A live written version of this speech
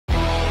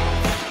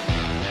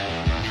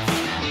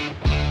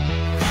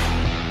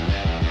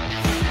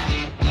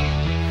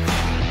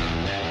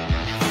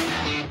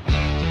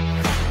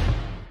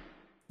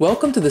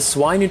Welcome to the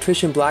Swine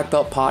Nutrition Black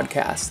Belt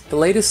Podcast, the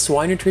latest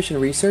swine nutrition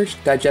research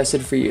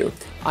digested for you.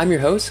 I'm your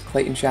host,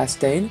 Clayton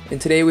Chastain,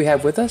 and today we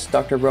have with us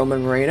Dr.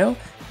 Roman Moreno,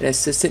 an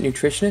assistant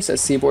nutritionist at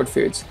Seaboard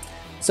Foods.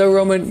 So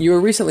Roman, you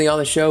were recently on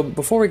the show.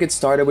 Before we get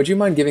started, would you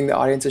mind giving the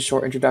audience a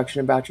short introduction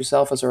about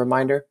yourself as a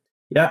reminder?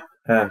 Yeah,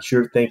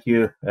 sure. Thank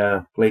you,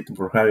 Clayton,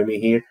 for having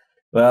me here.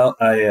 Well,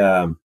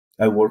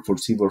 I work for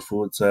Seaboard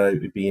Foods.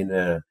 I've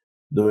been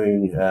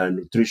doing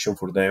nutrition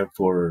for them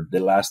for the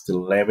last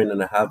 11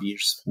 and a half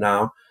years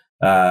now.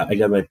 I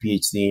got my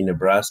PhD in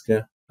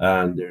Nebraska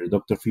under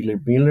Dr.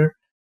 Philip Miller,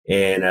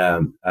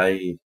 and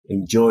I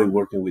enjoy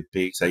working with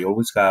pigs. I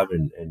always have,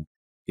 and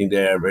think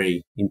they are a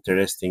very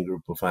interesting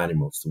group of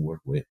animals to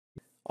work with.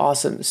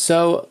 Awesome.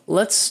 So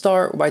let's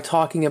start by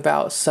talking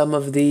about some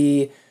of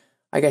the,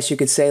 I guess you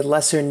could say,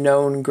 lesser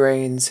known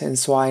grains in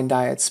swine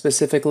diets,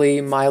 specifically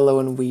milo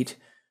and wheat.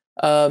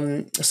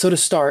 So to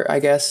start,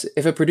 I guess,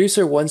 if a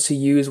producer wants to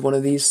use one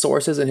of these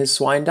sources in his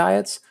swine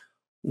diets,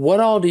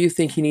 what all do you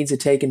think he needs to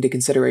take into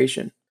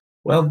consideration?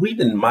 Well, wheat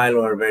and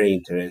milo are very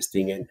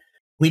interesting, and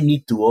we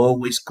need to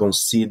always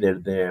consider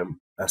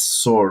them a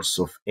source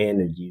of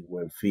energy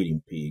when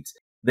feeding pigs.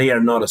 They are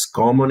not as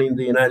common in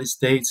the United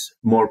States,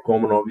 more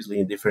common,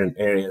 obviously, in different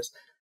areas.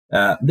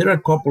 There are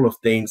a couple of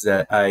things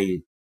that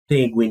I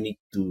think we need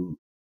to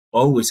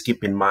always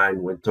keep in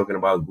mind when talking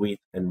about wheat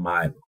and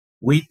milo.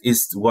 Wheat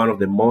is one of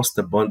the most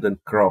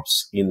abundant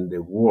crops in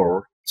the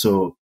world,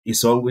 so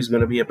it's always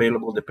going to be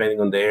available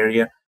depending on the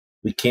area.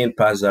 We can't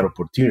pass that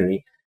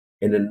opportunity.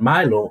 And then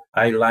Milo,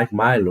 I like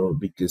Milo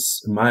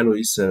because Milo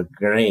is a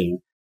grain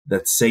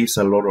that saves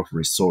a lot of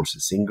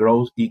resources. It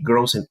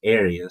grows in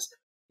areas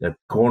that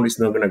corn is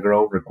not going to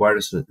grow,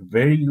 requires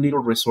very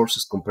little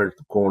resources compared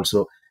to corn.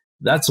 So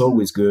that's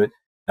always good.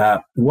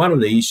 One of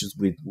the issues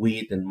with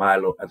wheat and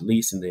Milo, at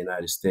least in the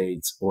United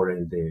States or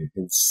in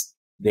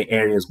the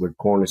areas where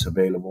corn is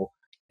available,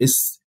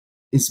 is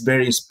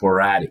very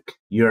sporadic.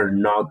 You're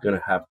not going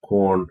to have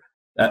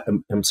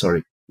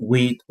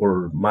wheat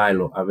or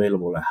Milo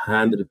available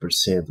 100%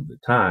 of the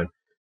time.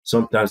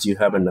 Sometimes you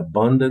have an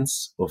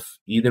abundance of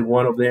either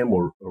one of them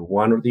or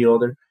one or the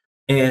other.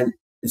 And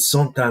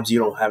sometimes you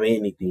don't have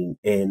anything.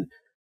 And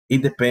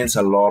it depends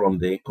a lot on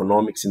the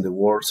economics in the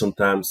world.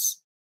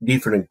 Sometimes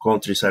different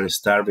countries are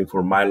starving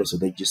for Milo, so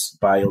they just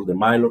buy all the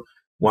Milo.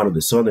 One of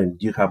the sudden,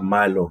 you have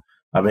Milo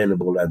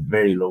available at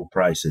very low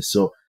prices.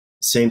 So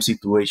same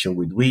situation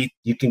with wheat.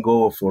 You can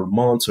go for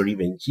months or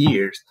even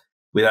years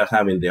without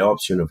having the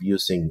option of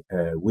using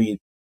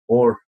wheat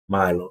or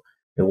Milo.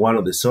 And one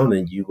of the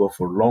sudden, you go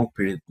for long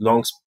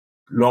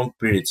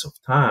periods of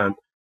time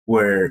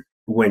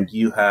when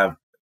you have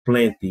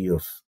plenty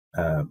of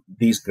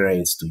these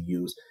grains to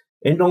use.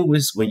 And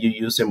always when you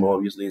use them,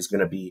 obviously, it's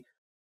going to be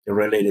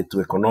related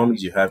to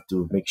economics. You have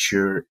to make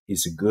sure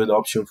it's a good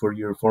option for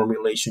your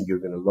formulation. You're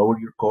going to lower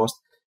your cost.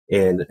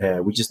 And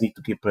we just need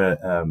to keep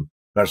our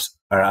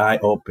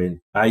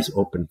eyes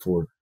open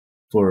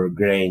for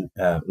grain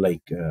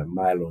like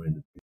Milo.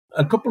 And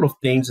a couple of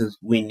things that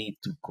we need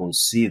to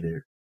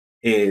consider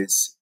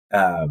is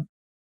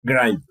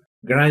grinding.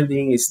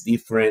 Grinding is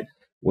different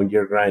when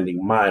you're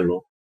grinding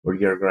Milo or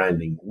you're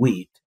grinding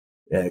wheat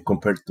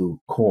compared to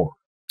corn.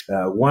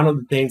 One of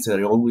the things that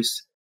I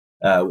always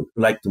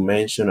like to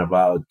mention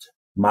about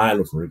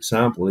Milo, for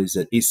example, is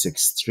that it's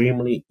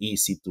extremely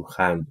easy to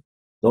handle.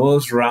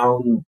 Those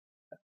round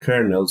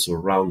kernels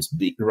or round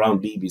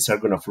BBs are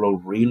going to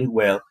flow really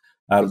well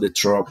out of the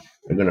truck.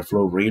 They're going to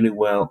flow really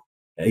well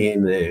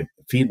in the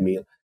feed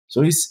mill.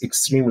 So it's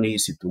extremely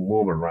easy to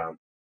move around.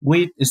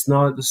 Wheat is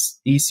not as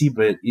easy,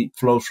 but it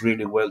flows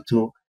really well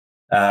too.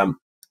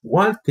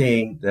 One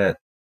thing that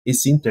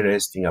is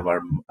interesting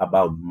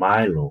about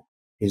Milo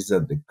is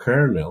that the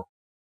kernel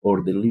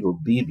or the little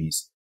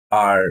BBs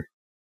are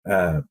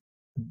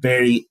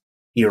very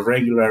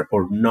irregular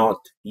or not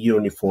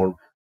uniform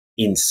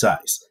in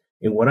size.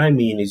 And what I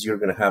mean is you're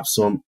going to have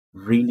some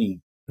really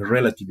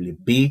relatively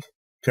big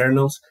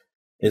kernels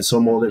and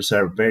some others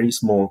are very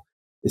small,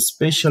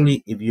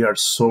 especially if you are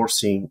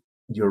sourcing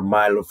your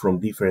Milo from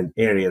different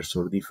areas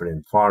or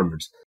different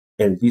farmers.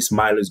 And these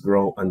Milos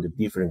grow under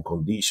different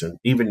conditions,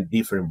 even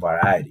different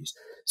varieties.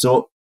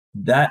 So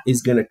that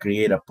is going to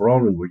create a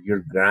problem where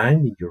you're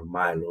grinding your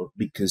Milo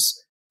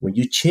because when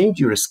you change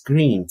your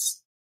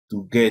screens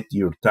to get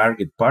your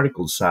target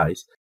particle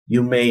size,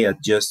 you may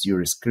adjust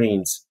your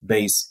screens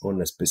based on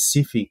a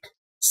specific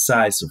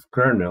size of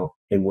kernel.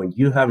 And when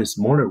you have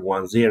smaller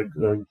ones, they are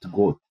going to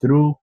go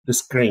through the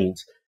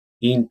screens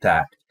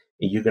intact.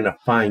 And you're going to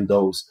find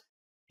those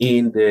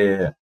in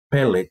the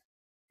pellet.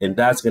 And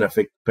that's going to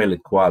affect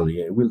pellet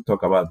quality. And we'll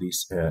talk about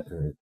this a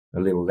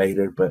little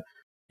later. But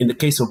in the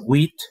case of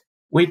wheat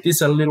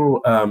is a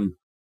little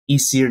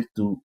easier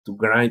to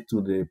grind to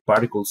the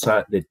particle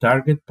size, the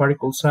target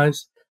particle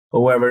size.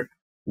 However,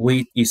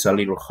 wheat is a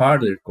little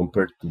harder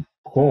compared to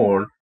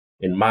corn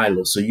and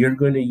Milo. So you're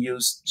going to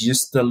use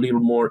just a little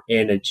more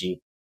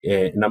energy.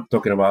 And I'm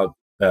talking about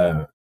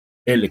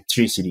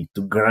electricity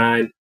to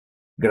grind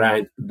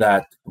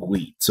that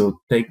wheat. So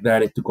take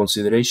that into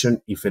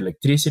consideration. If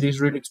electricity is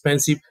really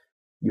expensive,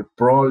 you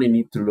probably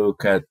need to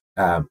look at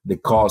the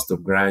cost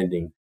of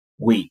grinding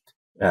wheat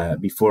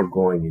before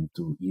going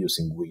into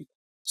using wheat.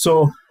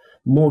 So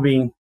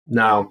moving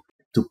now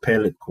to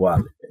pellet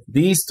quality.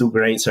 These two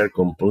grains are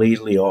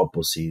completely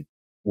opposite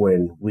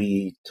when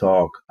we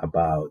talk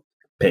about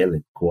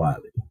pellet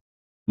quality.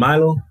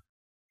 Milo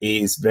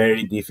is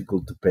very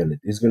difficult to pellet.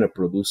 It's going to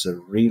produce a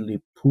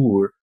really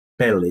poor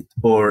pellet,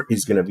 or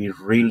it's going to be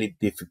really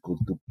difficult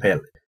to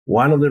pellet.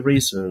 One of the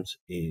reasons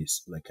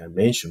is, like I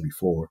mentioned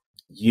before,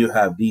 you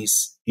have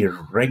these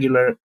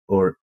irregular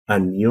or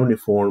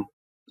ununiform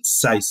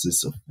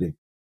sizes of the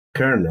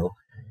kernel.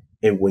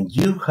 And when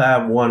you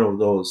have one of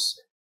those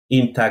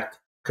intact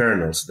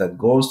kernels that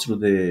goes through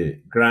the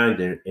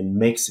grinder and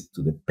makes it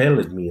to the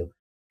pellet mill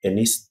and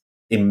is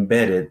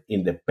embedded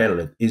in the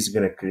pellet, it's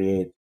going to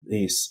create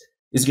this,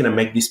 it's going to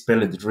make this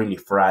pellet really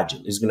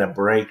fragile. It's going to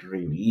break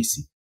really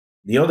easy.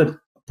 The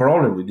other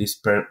problem with these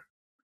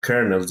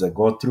kernels that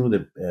go through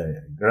the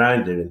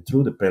grinder and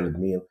through the pellet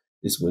mill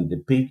is when the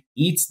pig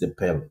eats the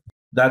pellet,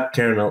 that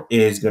kernel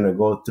is going to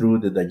go through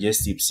the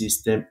digestive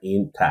system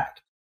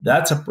intact.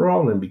 That's a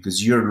problem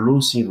because you're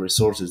losing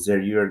resources there.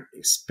 You're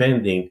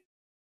expending,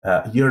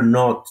 you're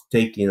not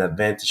taking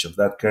advantage of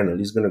that kernel.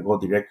 It's going to go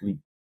directly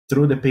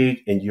through the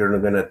pig, and you're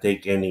not going to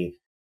take any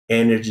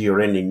energy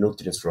or any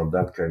nutrients from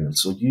that kernel.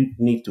 So you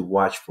need to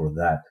watch for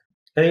that.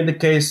 And in the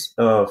case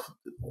of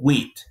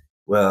wheat,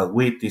 well,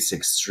 wheat is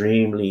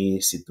extremely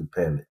easy to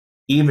pellet.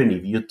 Even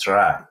if you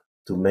try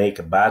to make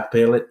a bad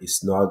pellet,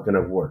 it's not going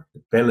to work.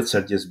 The pellets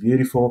are just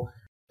beautiful.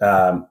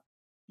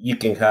 You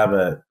can have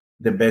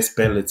the best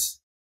pellets.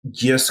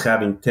 Just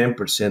having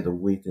 10% of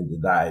wheat in the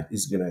diet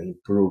is going to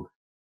improve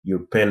your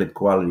pellet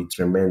quality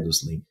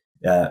tremendously.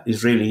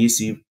 It's really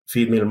easy.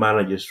 Feed mill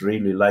managers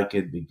really like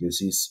it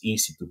because it's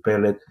easy to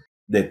pellet.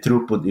 The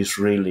throughput is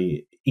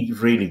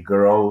it really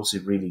grows.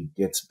 It really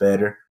gets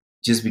better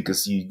just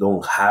because you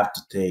don't have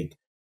to take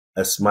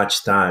as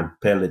much time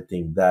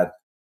pelleting that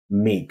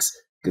mix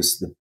because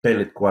the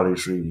pellet quality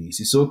is really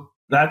easy. So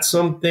that's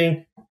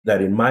something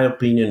that, in my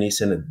opinion, is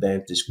an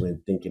advantage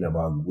when thinking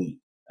about wheat.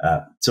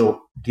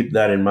 So keep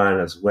that in mind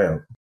as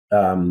well.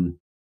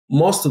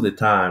 Most of the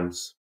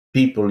times,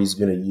 people is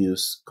going to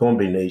use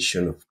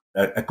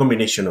a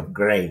combination of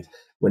grains.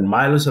 When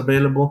Milo is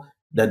available,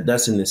 that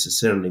doesn't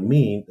necessarily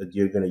mean that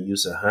you're going to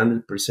use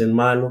 100%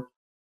 Milo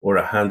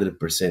or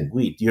 100%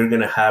 wheat. You're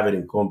going to have it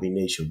in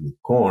combination with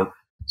corn.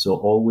 So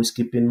always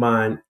keep in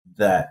mind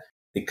that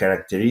the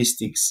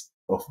characteristics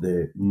of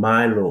the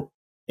Milo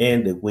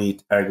and the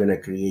wheat are going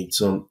to create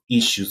some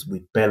issues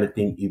with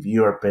pelleting if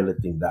you are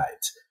pelleting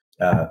diets.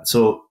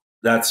 So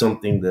that's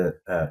something that,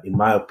 in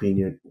my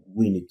opinion,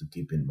 we need to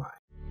keep in mind.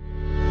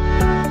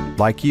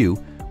 Like you,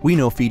 we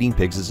know feeding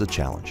pigs is a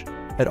challenge.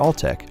 At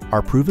Alltech,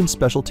 our proven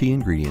specialty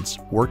ingredients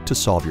work to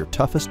solve your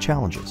toughest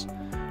challenges.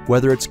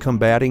 Whether it's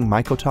combating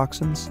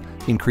mycotoxins,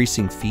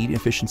 increasing feed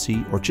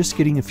efficiency, or just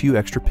getting a few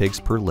extra pigs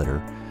per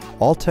litter,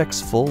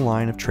 Alltech's full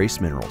line of trace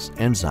minerals,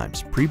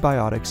 enzymes,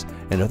 prebiotics,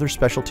 and other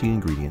specialty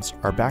ingredients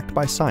are backed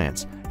by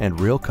science and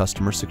real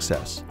customer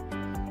success.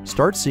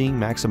 Start seeing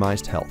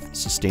maximized health,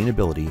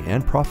 sustainability,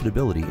 and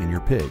profitability in your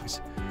pigs,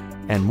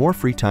 and more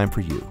free time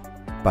for you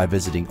by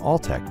visiting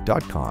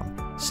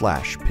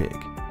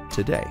alltech.com/pig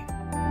today.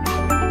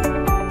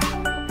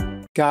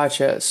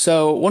 Gotcha.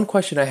 So one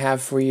question I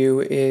have for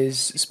you is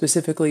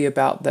specifically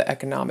about the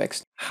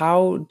economics.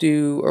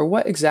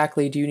 What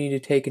exactly do you need to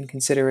take in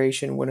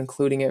consideration when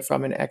including it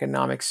from an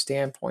economic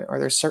standpoint? Are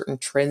there certain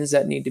trends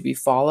that need to be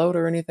followed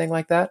or anything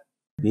like that?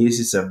 This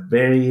is a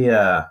very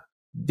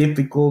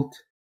difficult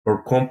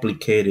or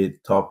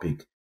complicated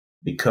topic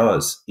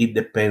because it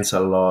depends a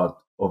lot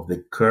of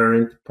the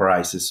current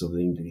prices of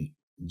the ingredient.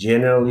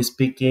 Generally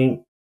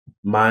speaking,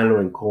 Milo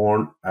and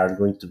corn are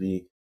going to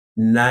be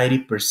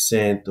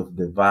 90% of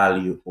the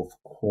value of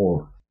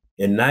corn.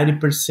 And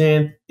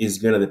 90% is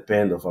going to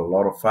depend on a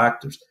lot of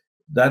factors.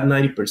 That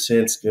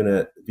 90% is going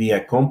to be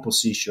a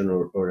composition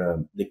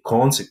or the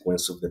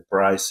consequence of the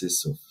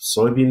prices of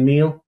soybean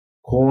meal,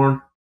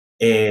 corn,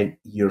 and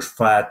your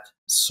fat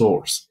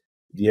source.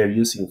 If you are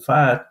using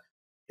fat,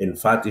 and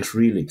fat is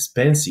really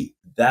expensive,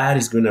 that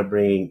is going to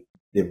bring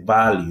the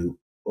value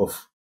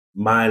of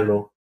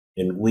Milo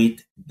and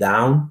wheat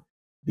down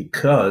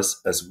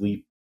because, as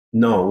we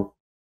know,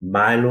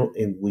 Milo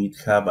and wheat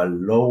have a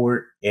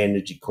lower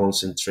energy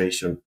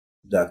concentration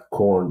that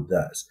corn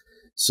does.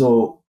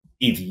 So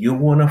if you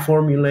want to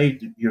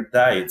formulate your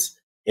diets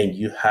and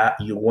you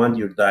want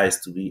your diets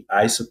to be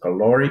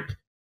isocaloric,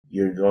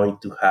 you're going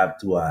to have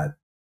to add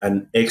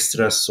an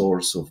extra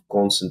source of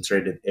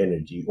concentrated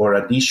energy or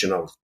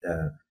additional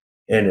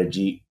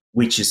energy,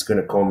 which is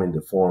going to come in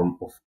the form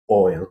of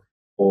oil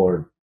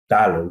or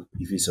tallow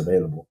if it's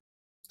available.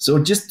 So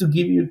just to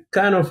give you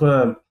kind of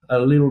a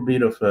little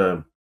bit of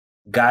a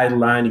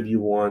guideline, if you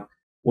want,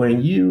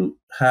 when you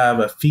have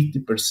a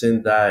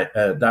 50% diet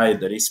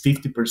that is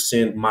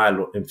 50%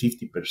 Milo and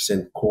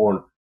 50%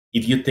 corn,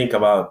 if you think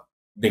about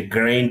the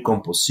grain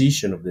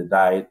composition of the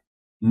diet,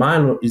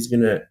 Milo is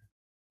going to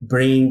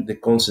bring the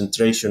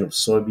concentration of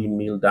soybean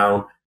meal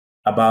down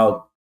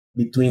about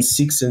between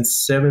 6 and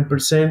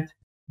 7%.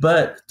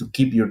 But to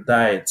keep your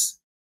diets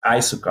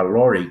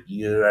isocaloric,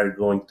 you are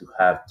going to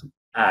have to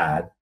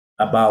add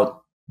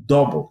about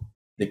double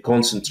the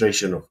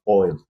concentration of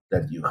oil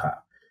that you have.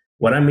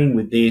 What I mean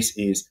with this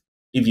is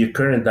if your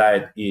current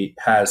diet it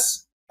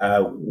has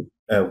a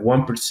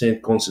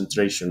 1%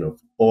 concentration of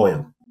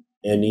oil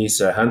and is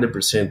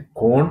 100%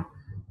 corn,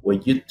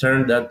 when you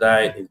turn that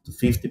diet into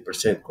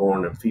 50%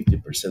 corn and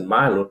 50%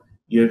 milo,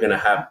 you're going to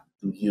have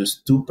to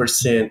use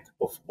 2%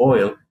 of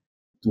oil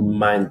to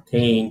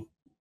maintain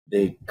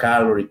the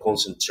calorie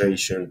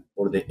concentration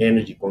or the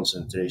energy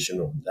concentration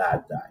of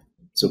that diet.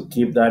 So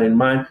keep that in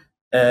mind.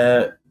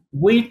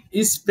 Wheat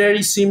is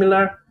very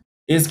similar.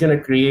 It's going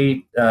to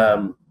create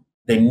the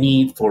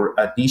need for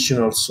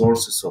additional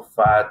sources of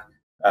fat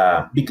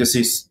because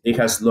it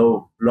has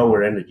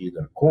lower energy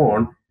than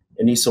corn,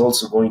 and it's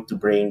also going to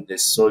bring the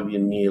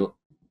soybean meal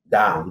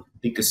down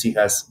because it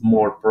has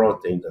more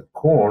protein than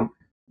corn,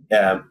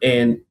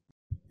 and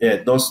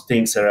those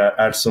things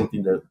are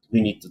something that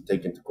we need to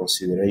take into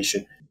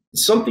consideration.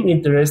 Something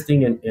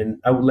interesting, and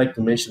I would like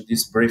to mention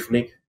this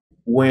briefly.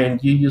 When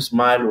you use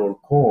milo or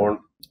corn,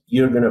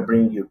 you're going to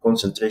bring your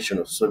concentration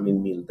of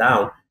soybean meal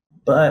down,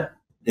 but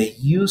the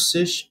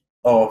usage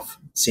of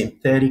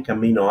synthetic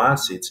amino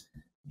acids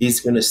is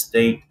going to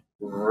stay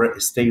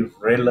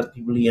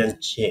relatively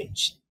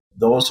unchanged.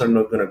 Those are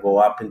not going to go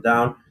up and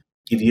down.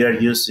 If you are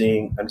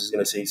using, I'm just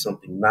going to say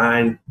something,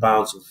 9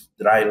 pounds of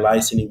dry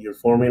lysine in your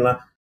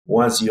formula,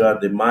 once you add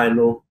the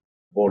milo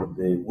or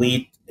the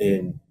wheat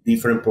in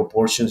different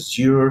proportions,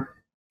 your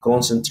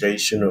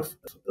concentration of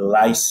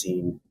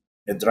lysine,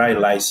 the dry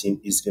lysine,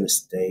 is going to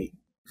stay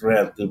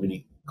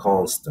relatively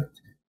constant.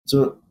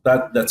 So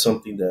that's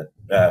something that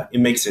it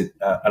makes it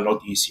a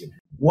lot easier.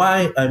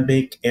 Why I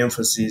make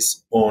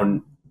emphasis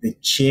on the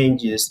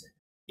changes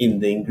in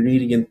the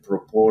ingredient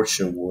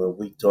proportion when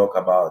we talk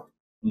about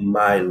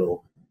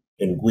milo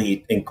and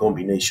wheat in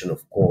combination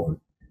of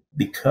corn?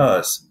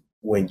 Because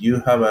when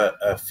you have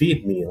a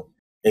feed meal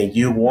and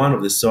you one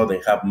of the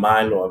sudden have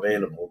milo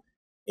available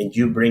and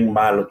you bring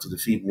milo to the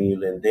feed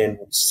meal and then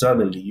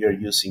suddenly you're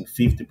using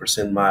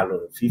 50%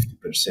 milo and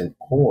 50%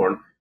 corn,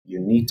 you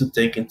need to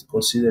take into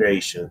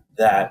consideration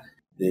that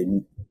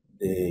the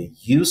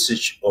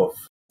usage of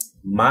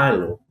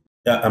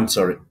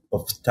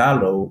of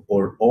tallow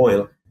or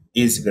oil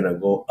is going to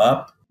go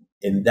up,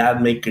 and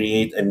that may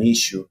create an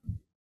issue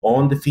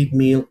on the feed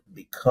meal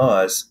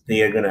because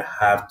they are going to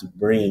have to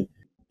bring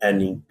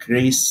an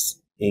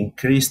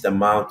increased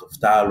amount of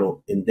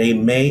tallow, and they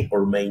may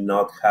or may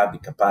not have the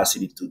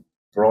capacity to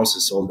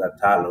process all that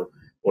tallow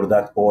or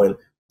that oil.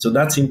 So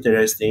that's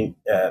interesting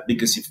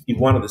because if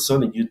one of the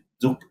sudden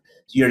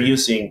you're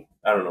using,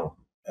 I don't know,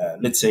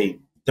 let's say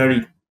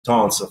 30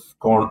 tons of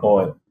corn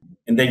oil,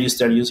 and then you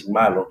start using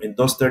milo, and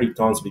those 30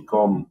 tons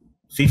become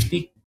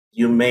 50,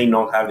 you may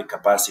not have the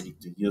capacity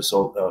to use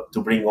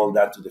to bring all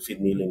that to the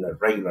feed mill on a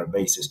regular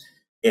basis,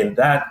 and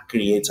that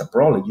creates a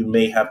problem. You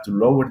may have to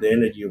lower the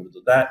energy of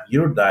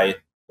your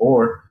diet,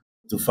 or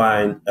to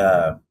find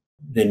the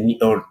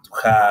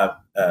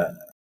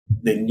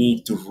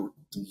need to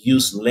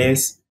use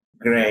less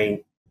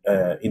grain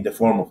in the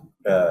form of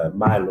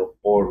milo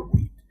or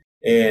wheat.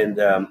 And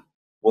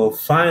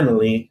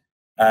finally,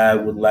 I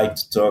would like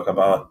to talk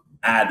about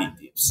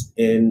additives.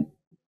 And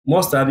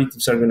most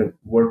additives are going to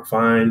work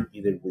fine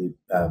either with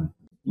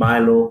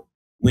milo,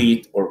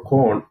 wheat, or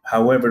corn.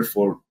 However,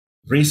 for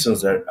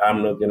reasons that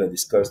I'm not going to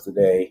discuss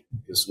today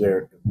because we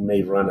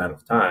may run out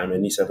of time,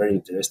 and it's a very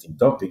interesting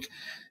topic,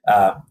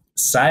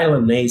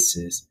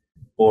 silanases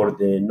or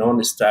the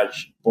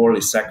non-starch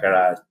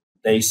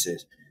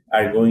polysaccharidases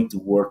are going to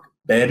work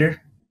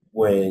better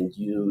when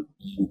you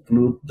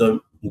include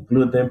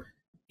them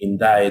in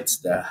diets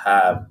that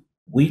have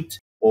wheat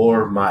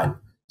or milo.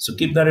 So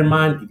keep that in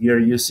mind. If you're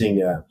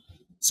using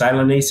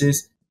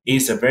silanases,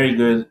 it's a very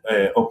good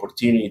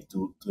opportunity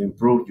to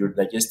improve your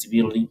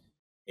digestibility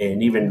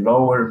and even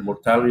lower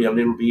mortality a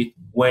little bit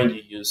when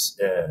you use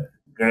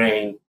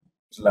grain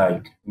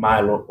like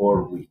milo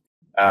or wheat.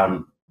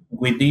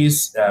 With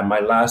this, my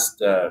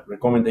last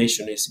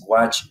recommendation is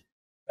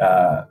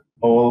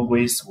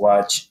always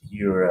watch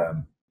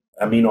your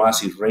amino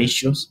acid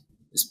ratios,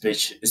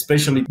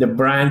 especially the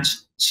branch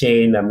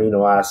chain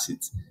amino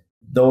acids.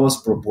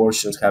 Those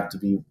proportions have to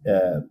be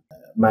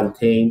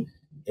maintained,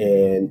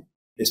 and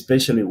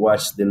especially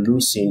watch the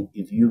leucine.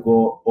 If you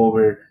go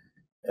over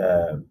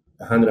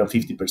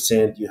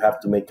 150%, you have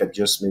to make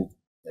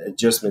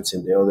adjustments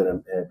in the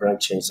other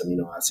branch chains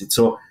amino acids.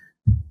 So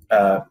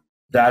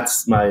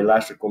that's my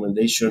last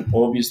recommendation.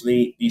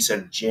 Obviously, these are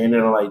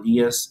general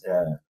ideas.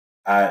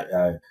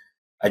 I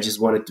just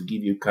wanted to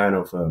give you kind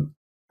of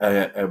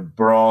a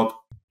broad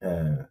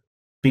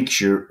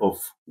picture of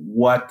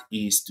what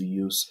is to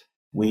use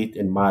wheat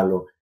and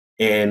milo.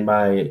 And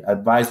my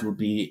advice would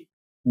be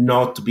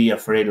not to be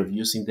afraid of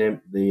using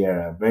them. They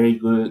are a very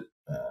good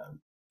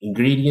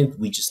ingredient.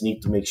 We just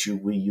need to make sure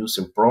we use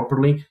them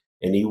properly,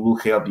 and it will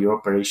help your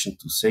operation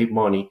to save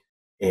money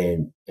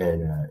and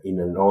in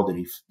another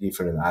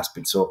different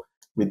aspects. So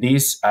with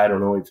this, I don't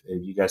know if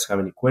you guys have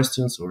any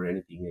questions or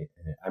anything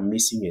I'm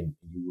missing and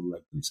you would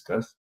like to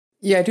discuss.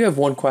 Yeah, I do have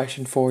one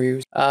question for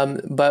you.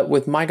 But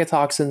with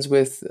mycotoxins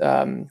with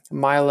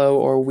milo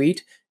or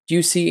wheat, do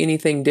you see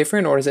anything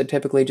different, or does it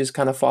typically just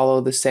kind of follow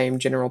the same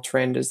general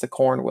trend as the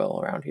corn will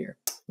around here?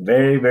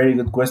 Very, very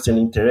good question.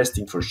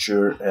 Interesting for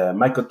sure.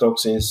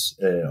 Mycotoxins,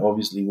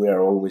 obviously, we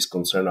are always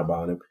concerned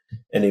about them.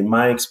 And in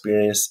my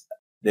experience,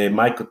 the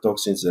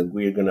mycotoxins that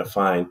we're going to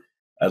find,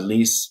 at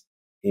least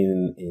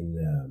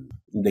in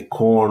the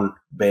corn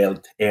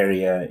belt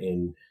area,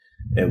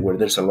 where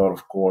there's a lot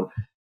of corn,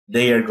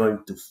 they are going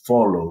to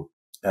follow.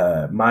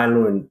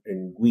 Milo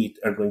and wheat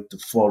are going to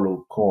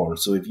follow corn.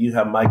 So if you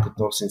have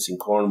mycotoxins in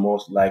corn,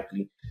 most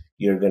likely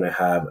you're going to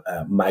have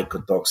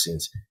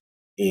mycotoxins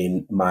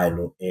in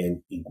milo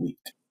and in wheat.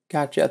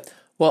 Gotcha.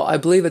 Well, I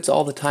believe it's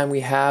all the time we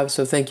have,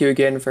 so thank you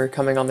again for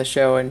coming on the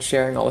show and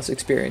sharing all this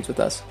experience with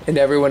us. And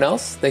to everyone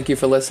else, thank you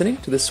for listening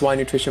to the Swine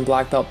Nutrition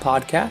Black Belt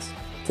podcast.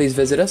 Please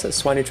visit us at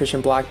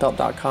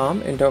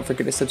swinenutritionblackbelt.com, and don't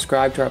forget to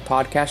subscribe to our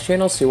podcast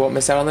channel so you won't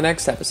miss out on the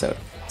next episode.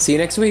 See you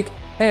next week.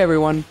 Hey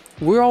everyone,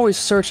 we're always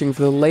searching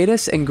for the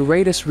latest and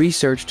greatest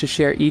research to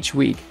share each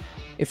week.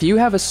 If you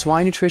have a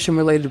swine nutrition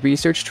related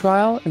research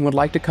trial and would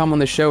like to come on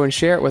the show and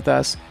share it with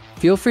us,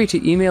 feel free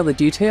to email the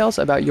details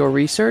about your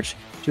research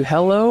to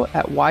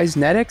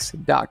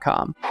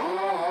hello@wisenetics.com.